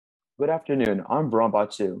Good afternoon. I'm Brahm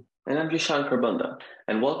Batu. And I'm Jishan Karbanda,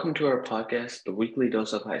 and welcome to our podcast, The Weekly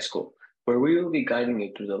Dose of High School, where we will be guiding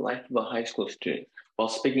you through the life of a high school student while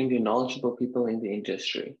speaking to knowledgeable people in the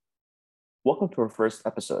industry. Welcome to our first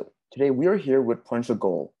episode. Today we are here with Pranshul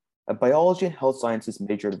Goel, a biology and health sciences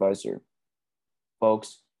major advisor.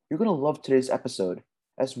 Folks, you're going to love today's episode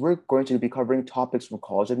as we're going to be covering topics from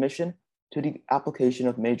college admission to the application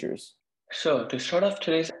of majors. So, to start off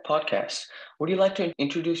today's podcast, would you like to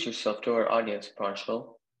introduce yourself to our audience,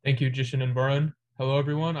 Pranshul? Thank you, Jishan and Varun. Hello,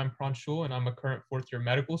 everyone. I'm Pranshul, and I'm a current fourth-year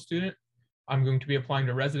medical student. I'm going to be applying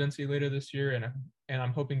to residency later this year, and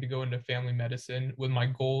I'm hoping to go into family medicine, with my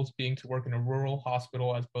goals being to work in a rural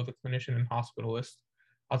hospital as both a clinician and hospitalist.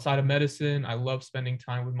 Outside of medicine, I love spending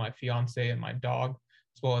time with my fiance and my dog,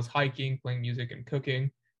 as well as hiking, playing music, and cooking.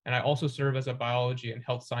 And I also serve as a biology and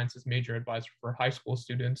health sciences major advisor for high school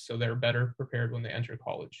students, so they're better prepared when they enter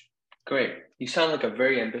college. Great. You sound like a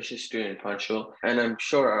very ambitious student, Pranshul, and I'm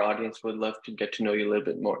sure our audience would love to get to know you a little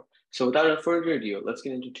bit more. So, without further ado, let's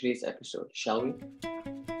get into today's episode, shall we?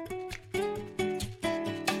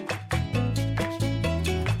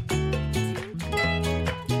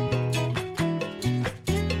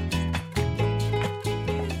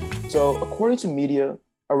 So, according to media,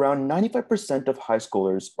 around 95% of high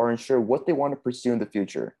schoolers are unsure what they want to pursue in the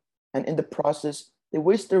future, and in the process, they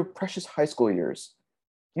waste their precious high school years.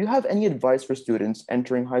 Do you have any advice for students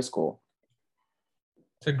entering high school?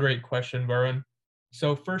 It's a great question, Varun.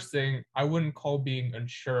 So first thing, I wouldn't call being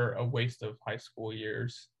unsure a waste of high school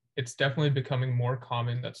years. It's definitely becoming more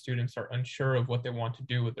common that students are unsure of what they want to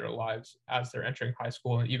do with their lives as they're entering high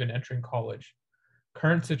school and even entering college.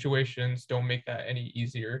 Current situations don't make that any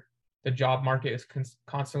easier. The job market is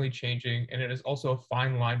constantly changing, and it is also a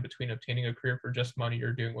fine line between obtaining a career for just money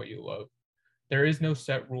or doing what you love. There is no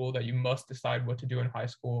set rule that you must decide what to do in high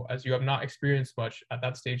school, as you have not experienced much at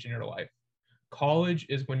that stage in your life. College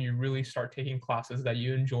is when you really start taking classes that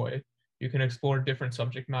you enjoy. You can explore different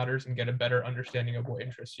subject matters and get a better understanding of what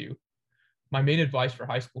interests you. My main advice for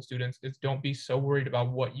high school students is don't be so worried about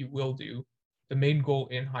what you will do. The main goal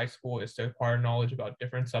in high school is to acquire knowledge about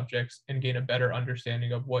different subjects and gain a better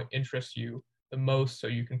understanding of what interests you the most so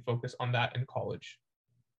you can focus on that in college.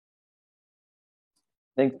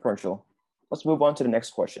 Thanks, Pranshul. Let's move on to the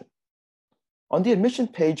next question. On the admission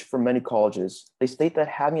page for many colleges, they state that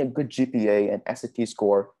having a good GPA and SAT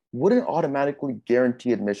score wouldn't automatically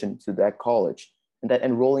guarantee admission to that college, and that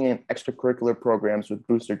enrolling in extracurricular programs would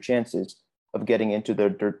boost their chances of getting into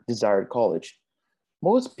their desired college.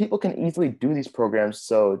 Most people can easily do these programs,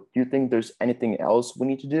 so do you think there's anything else we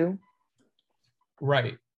need to do?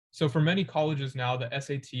 Right. So for many colleges now, the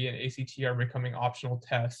SAT and ACT are becoming optional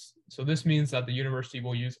tests. So this means that the university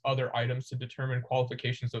will use other items to determine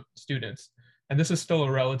qualifications of students. And this is still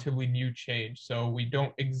a relatively new change. So we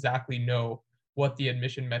don't exactly know what the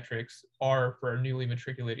admission metrics are for newly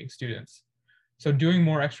matriculating students. So doing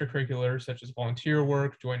more extracurriculars such as volunteer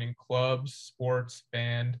work, joining clubs, sports,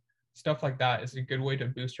 band, stuff like that is a good way to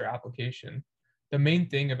boost your application. The main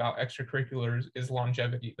thing about extracurriculars is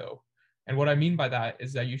longevity though. And what I mean by that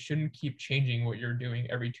is that you shouldn't keep changing what you're doing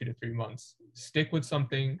every 2 to 3 months. Stick with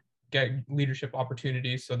something, get leadership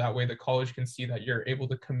opportunities so that way the college can see that you're able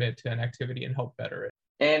to commit to an activity and help better it.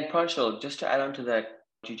 And Pranshul, just to add on to that,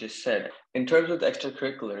 what you just said, in terms of the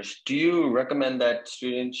extracurriculars, do you recommend that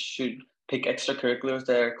students should pick extracurriculars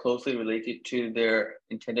that are closely related to their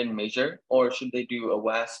intended major, or should they do a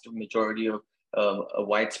vast majority of a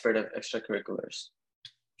widespread of extracurriculars?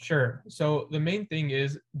 Sure. So the main thing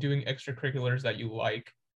is doing extracurriculars that you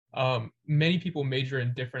like. Many people major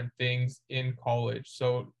in different things in college,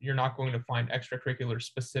 so you're not going to find extracurriculars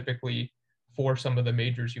specifically for some of the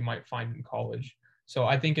majors you might find in college. So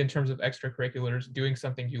I think in terms of extracurriculars, doing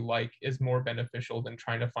something you like is more beneficial than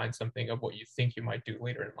trying to find something of what you think you might do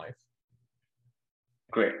later in life.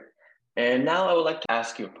 Great. And now I would like to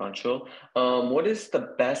ask you, Pranshul, what is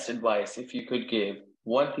the best advice, if you could give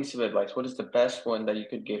one piece of advice, what is the best one that you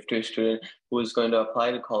could give to a student who is going to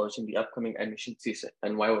apply to college in the upcoming admission season,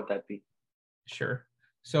 and why would that be? Sure.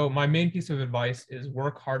 So my main piece of advice is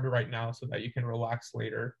work hard right now so that you can relax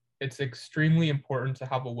later. It's extremely important to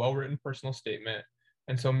have a well-written personal statement.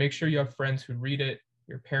 And so make sure you have friends who read it,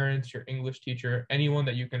 your parents, your English teacher, anyone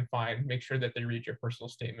that you can find, make sure that they read your personal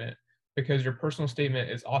statement because your personal statement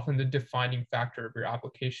is often the defining factor of your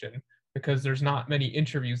application because there's not many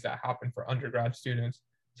interviews that happen for undergrad students.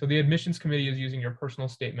 So the admissions committee is using your personal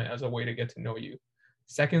statement as a way to get to know you.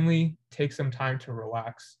 Secondly, take some time to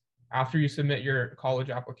relax. After you submit your college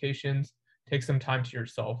applications, take some time to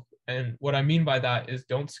yourself. And what I mean by that is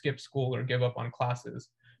don't skip school or give up on classes.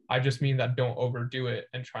 I just mean that don't overdo it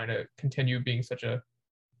and try to continue being such a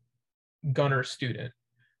gunner student.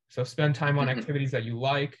 So spend time on activities that you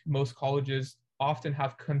like. Most colleges often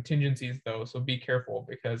have contingencies though, so be careful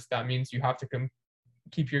because that means you have to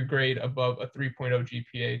keep your grade above a 3.0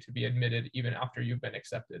 GPA to be admitted even after you've been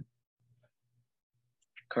accepted.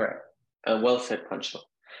 Correct. Well said, Pranshul.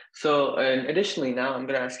 So, and additionally, now I'm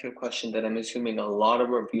going to ask you a question that I'm assuming a lot of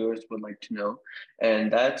our viewers would like to know,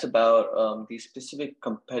 and that's about these specific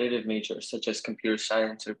competitive majors such as computer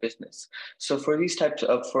science or business. So, for these types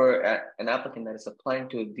of an applicant that is applying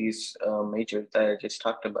to these majors that I just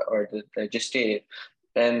talked about or that I just stated,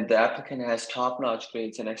 and the applicant has top-notch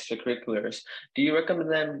grades and extracurriculars, do you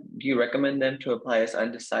recommend them to apply as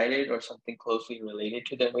undecided or something closely related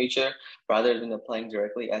to their major rather than applying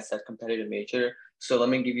directly as that competitive major? So let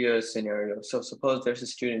me give you a scenario. So suppose there's a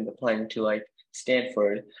student applying to like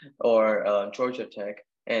Stanford or Georgia Tech,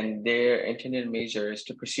 and their intended major is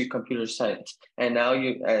to pursue computer science. And now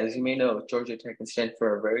you, as you may know, Georgia Tech and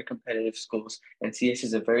Stanford are very competitive schools, and CS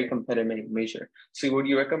is a very competitive major. So would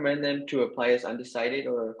you recommend them to apply as undecided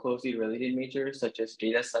or closely related majors such as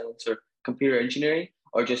data science or computer engineering,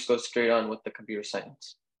 or just go straight on with the computer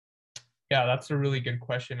science? Yeah, that's a really good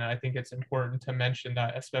question. And I think it's important to mention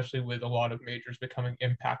that, especially with a lot of majors becoming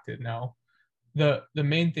impacted now. The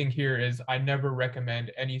main thing here is I never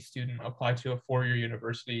recommend any student apply to a four-year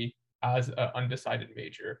university as an undecided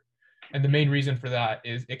major. And the main reason for that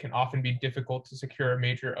is it can often be difficult to secure a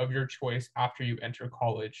major of your choice after you enter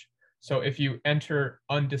college. So if you enter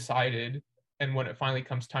undecided, and when it finally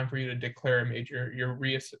comes time for you to declare a major,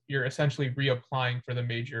 you're essentially reapplying for the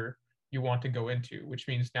major you want to go into, which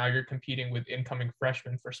means now you're competing with incoming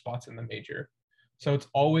freshmen for spots in the major. So it's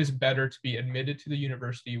always better to be admitted to the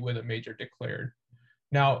university with a major declared.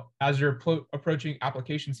 Now, as you're approaching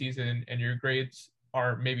application season and your grades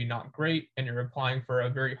are maybe not great and you're applying for a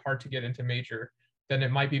very hard to get into major, then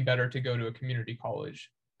it might be better to go to a community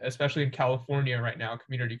college. Especially in California right now,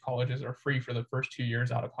 community colleges are free for the first 2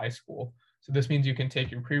 years out of high school. So this means you can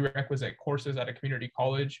take your prerequisite courses at a community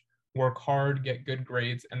college, work hard, get good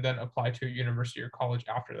grades, and then apply to a university or college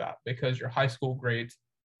after that because your high school grades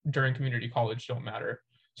during community college don't matter.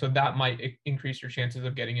 So that might increase your chances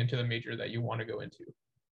of getting into the major that you want to go into.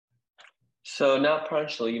 So now,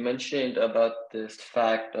 Pranshul, you mentioned about this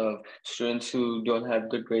fact of students who don't have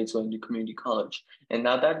good grades going to community college. And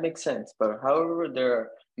now that makes sense. But however, there are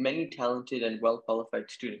many talented and well-qualified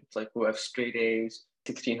students, like who have straight A's,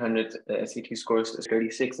 1600 SAT scores,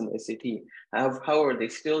 36 in the SAT. However, they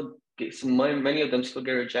still get, many of them still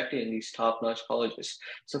get rejected in these top-notch colleges.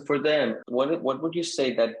 So for them, what would you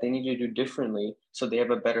say that they need to do differently so they have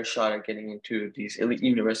a better shot at getting into these elite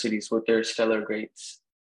universities with their stellar grades?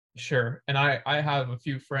 Sure. And I have a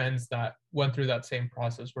few friends that went through that same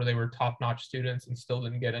process where they were top-notch students and still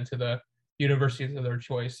didn't get into the universities of their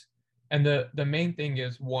choice. And the main thing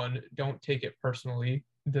is, one, don't take it personally.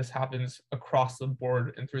 This happens across the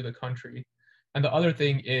board and through the country. And the other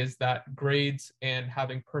thing is that grades and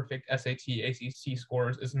having perfect SAT, ACT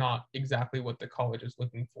scores is not exactly what the college is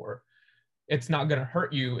looking for. It's not going to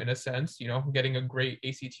hurt you in a sense, getting a great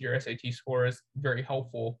ACT or SAT score is very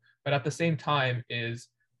helpful. But at the same time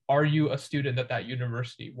are you a student that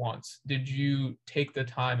university wants? Did you take the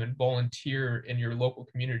time and volunteer in your local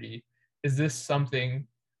community? Is this something,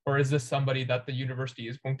 or is this somebody that the university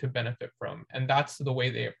is going to benefit from? And that's the way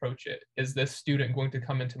they approach it. Is this student going to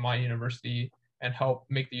come into my university and help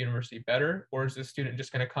make the university better? Or is this student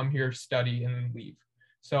just going to come here, study, and then leave?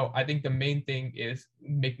 So I think the main thing is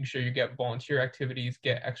making sure you get volunteer activities,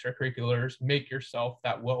 get extracurriculars, make yourself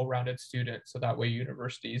that well-rounded student so that way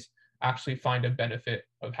universities actually find a benefit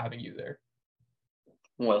of having you there.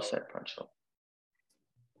 Well said, Pranshul.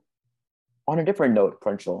 On a different note,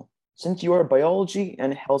 Pranshul, since you are a biology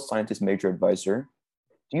and health sciences major advisor,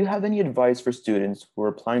 do you have any advice for students who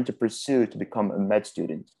are planning to pursue to become a med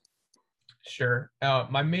student? Sure.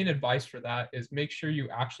 My main advice for that is make sure you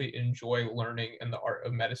actually enjoy learning in the art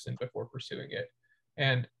of medicine before pursuing it.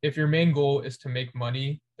 And if your main goal is to make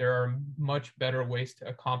money, there are much better ways to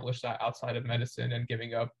accomplish that outside of medicine and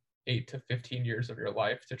giving up 8 to 15 years of your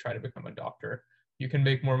life to try to become a doctor. You can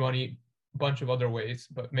make more money a bunch of other ways,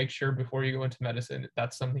 but make sure before you go into medicine,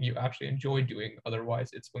 that's something you actually enjoy doing. Otherwise,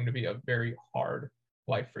 it's going to be a very hard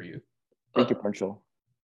life for you. Thank you, Pranshul.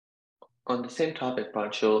 On the same topic,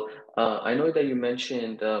 Pranshul, I know that you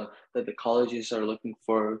mentioned that the colleges are looking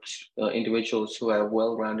for individuals who have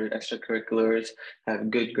well-rounded extracurriculars,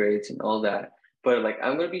 have good grades, and all that. But like,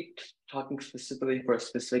 I'm going to be talking specifically for a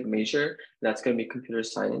specific major. That's going to be computer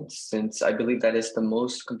science, since I believe that is the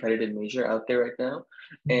most competitive major out there right now.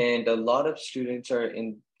 And a lot of students are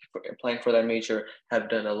in applying for that major have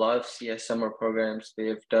done a lot of CS summer programs. They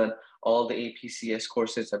have done all the APCS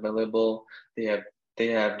courses available. They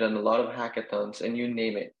have done a lot of hackathons, and you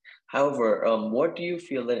name it. However, what do you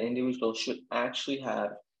feel that individuals should actually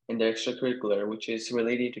have in their extracurricular, which is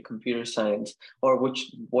related to computer science, or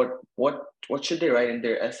what should they write in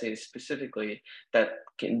their essays specifically that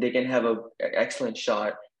they can have an excellent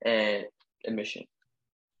shot at admission?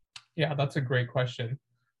 Yeah, that's a great question.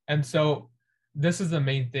 And so this is the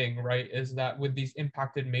main thing, right? Is that with these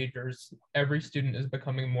impacted majors, every student is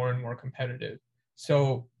becoming more and more competitive.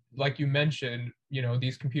 So like you mentioned,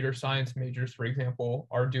 these computer science majors, for example,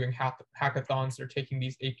 are doing hackathons, they're taking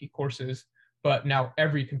these AP courses, but now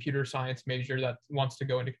every computer science major that wants to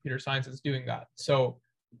go into computer science is doing that. So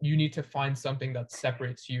you need to find something that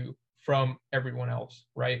separates you from everyone else,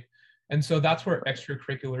 right? And so that's where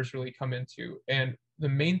extracurriculars really come into. And the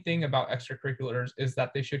main thing about extracurriculars is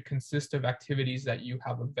that they should consist of activities that you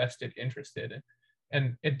have a vested interest in.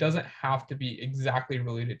 And it doesn't have to be exactly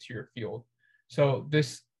related to your field. So the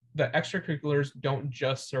extracurriculars don't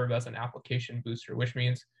just serve as an application booster, which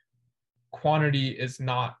means quantity is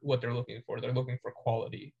not what they're looking for. They're looking for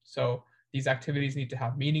quality. So these activities need to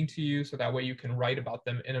have meaning to you, so that way you can write about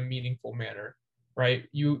them in a meaningful manner, right?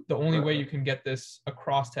 The only way you can get this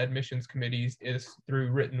across to admissions committees is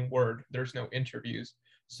through written word. There's no interviews.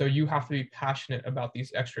 So you have to be passionate about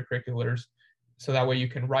these extracurriculars, so that way you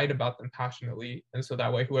can write about them passionately. And so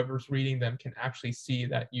that way whoever's reading them can actually see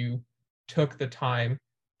that you took the time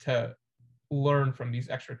to learn from these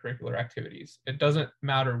extracurricular activities. It doesn't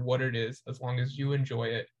matter what it is, as long as you enjoy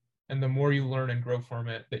it. And the more you learn and grow from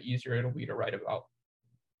it, the easier it'll be to write about.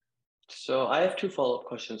 So I have two follow-up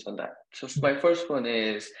questions on that. So my first one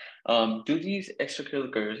is, do these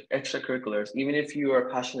extracurriculars, even if you are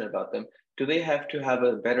passionate about them, do they have to have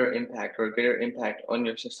a better impact or a greater impact on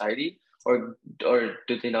your society, or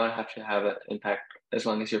do they not have to have an impact as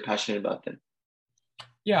long as you're passionate about them?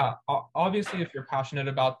 Yeah, obviously, if you're passionate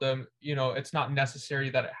about them, it's not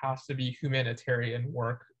necessary that it has to be humanitarian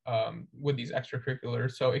work with these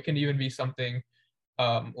extracurriculars. So it can even be something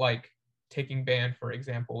like taking band, for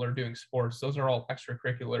example, or doing sports. Those are all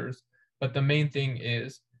extracurriculars. But the main thing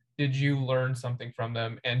is, did you learn something from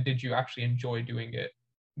them, and did you actually enjoy doing it?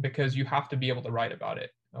 Because you have to be able to write about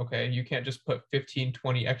it. Okay, you can't just put 15,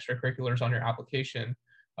 20 extracurriculars on your application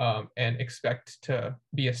and expect to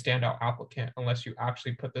be a standout applicant unless you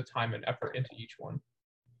actually put the time and effort into each one.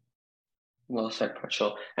 Well said,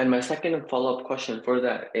 Pranshul. And my second follow-up question for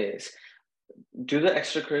that is, do the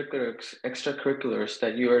extracurriculars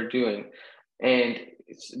that you are doing, and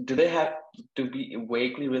do they have to be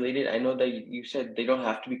vaguely related? I know that you said they don't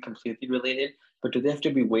have to be completely related, but do they have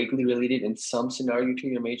to be vaguely related in some scenario to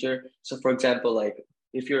your major? So for example, like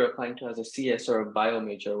if you're applying to as a CS or a bio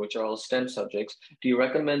major, which are all STEM subjects, do you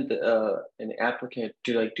recommend an applicant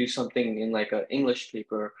to like do something in like an English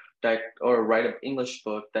paper or write an English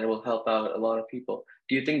book that will help out a lot of people?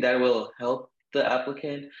 Do you think that will help the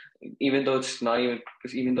applicant, even though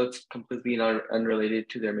it's completely unrelated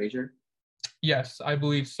to their major? Yes, I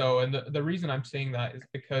believe so. And the reason I'm saying that is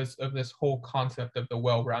because of this whole concept of the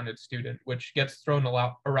well-rounded student, which gets thrown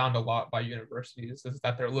around a lot by universities, is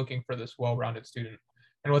that they're looking for this well-rounded student.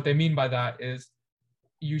 And what they mean by that is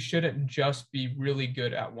you shouldn't just be really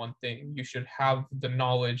good at one thing. You should have the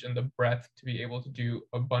knowledge and the breadth to be able to do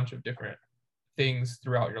a bunch of different things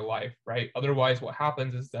throughout your life, right? Otherwise, what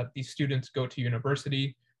happens is that these students go to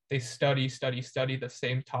university, they study the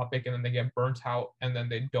same topic, and then they get burnt out, and then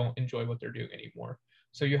they don't enjoy what they're doing anymore.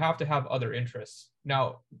 So you have to have other interests.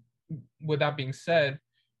 Now, with that being said,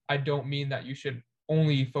 I don't mean that you should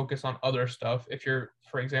only focus on other stuff. If you're,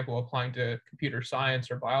 for example, applying to computer science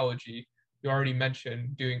or biology, you already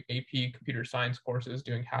mentioned doing AP computer science courses,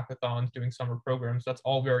 doing hackathons, doing summer programs. That's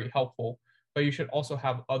all very helpful. But you should also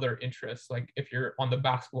have other interests, like if you're on the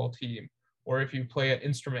basketball team, or if you play an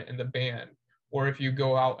instrument in the band, or if you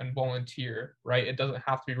go out and volunteer, right? It doesn't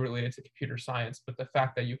have to be related to computer science, but the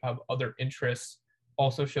fact that you have other interests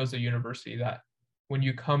also shows the university that when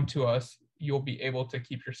you come to us, you'll be able to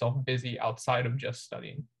keep yourself busy outside of just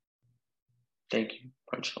studying. Thank you,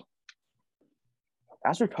 Pranshul.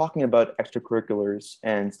 As we're talking about extracurriculars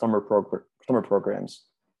and summer programs,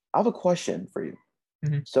 I have a question for you.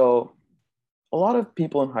 Mm-hmm. So a lot of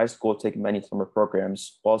people in high school take many summer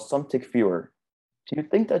programs, while some take fewer. Do you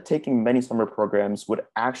think that taking many summer programs would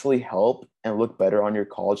actually help and look better on your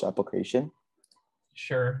college application?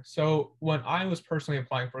 Sure. So when I was personally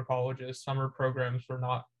applying for colleges, summer programs were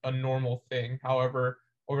not a normal thing. However,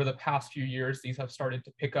 over the past few years, these have started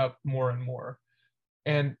to pick up more and more.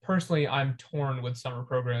 And personally, I'm torn with summer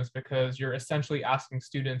programs because you're essentially asking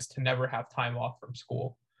students to never have time off from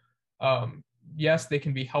school. Yes, they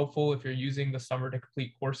can be helpful if you're using the summer to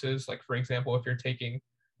complete courses. Like, for example, if you're taking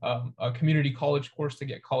a community college course to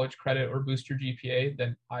get college credit or boost your GPA,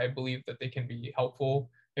 then I believe that they can be helpful.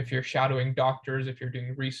 If you're shadowing doctors, if you're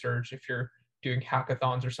doing research, if you're doing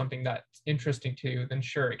hackathons or something that's interesting to you, then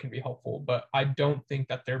sure, it can be helpful. But I don't think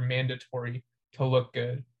that they're mandatory to look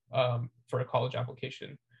good for a college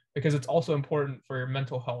application, because it's also important for your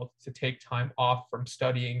mental health to take time off from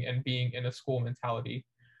studying and being in a school mentality.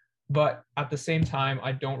 But at the same time,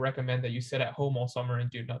 I don't recommend that you sit at home all summer and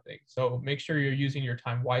do nothing. So make sure you're using your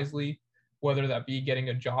time wisely, whether that be getting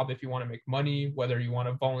a job if you want to make money, whether you want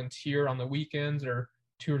to volunteer on the weekends or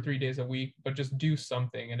 2 or 3 days a week, but just do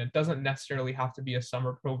something. And it doesn't necessarily have to be a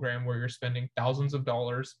summer program where you're spending thousands of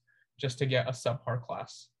dollars just to get a subpar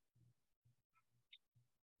class.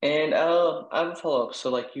 And I have a follow-up. So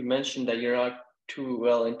like you mentioned that you're not too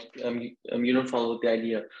well into, you don't follow the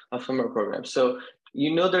idea of summer programs. So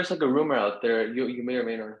there's like a rumor out there, you may or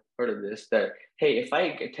may not have heard of this, that, hey, if I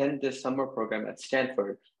attend this summer program at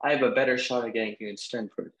Stanford, I have a better shot at getting into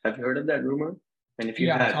Stanford. Have you heard of that rumor? And if you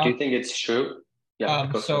have, do you think it's true?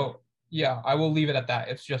 Yeah, Yeah, I will leave it at that.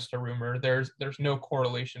 It's just a rumor. There's no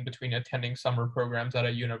correlation between attending summer programs at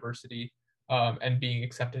a university and being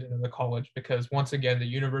accepted into the college, because once again, the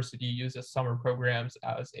university uses summer programs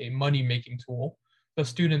as a money-making tool. The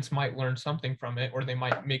students might learn something from it, or they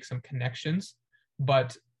might make some connections,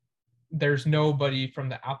 but there's nobody from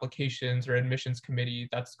the applications or admissions committee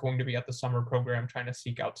that's going to be at the summer program trying to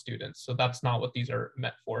seek out students. So that's not what these are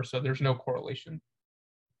meant for. So there's no correlation.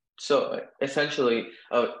 So essentially,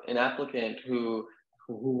 an applicant who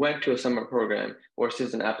went to a summer program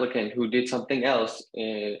versus an applicant who did something else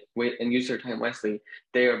and used their time wisely,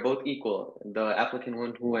 they are both equal. The applicant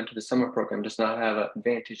who went to the summer program does not have an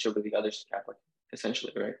advantage over the other applicant,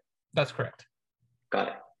 essentially, right? That's correct. Got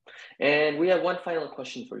it. And we have one final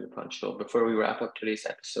question for you, Pranshul, before we wrap up today's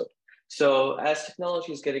episode. So as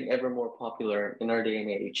technology is getting ever more popular in our day and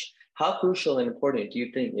age, how crucial and important do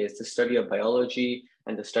you think is the study of biology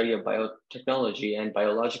and the study of biotechnology and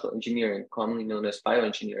biological engineering, commonly known as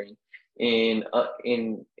bioengineering, in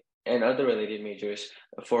and other related majors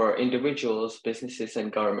for individuals, businesses,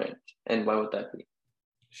 and government? And why would that be?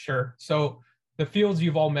 Sure. So the fields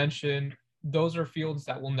you've all mentioned, those are fields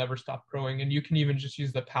that will never stop growing. And you can even just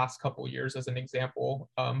use the past couple of years as an example.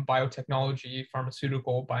 Biotechnology,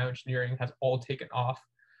 pharmaceutical, bioengineering has all taken off.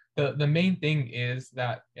 The main thing is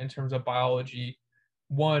that in terms of biology,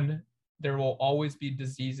 one, there will always be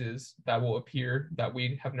diseases that will appear that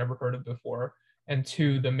we have never heard of before. And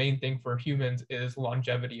two, the main thing for humans is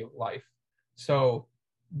longevity of life. So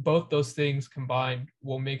both those things combined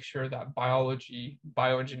will make sure that biology,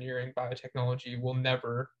 bioengineering, biotechnology will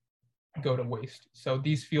never go to waste. So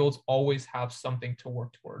these fields always have something to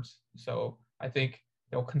work towards. So I think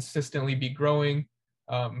they'll consistently be growing.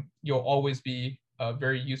 You'll always be a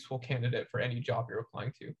very useful candidate for any job you're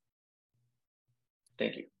applying to.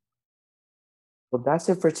 Thank you. Well, that's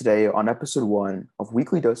it for today on episode 1 of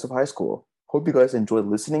Weekly Dose of High School. Hope you guys enjoyed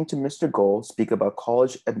listening to Mr. Goel speak about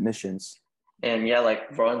college admissions. And yeah,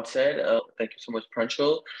 like Ron said, thank you so much,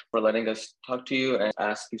 Pranshul, for letting us talk to you and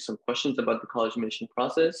ask you some questions about the college admission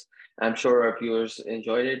process. I'm sure our viewers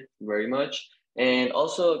enjoyed it very much. And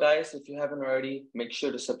also, guys, if you haven't already, make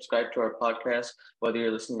sure to subscribe to our podcast, whether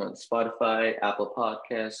you're listening on Spotify, Apple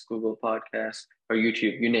Podcasts, Google Podcasts, or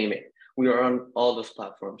YouTube, you name it. We are on all those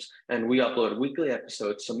platforms, and we upload weekly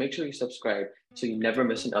episodes, so make sure you subscribe so you never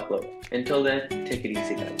miss an upload. Until then, take it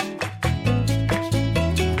easy, guys.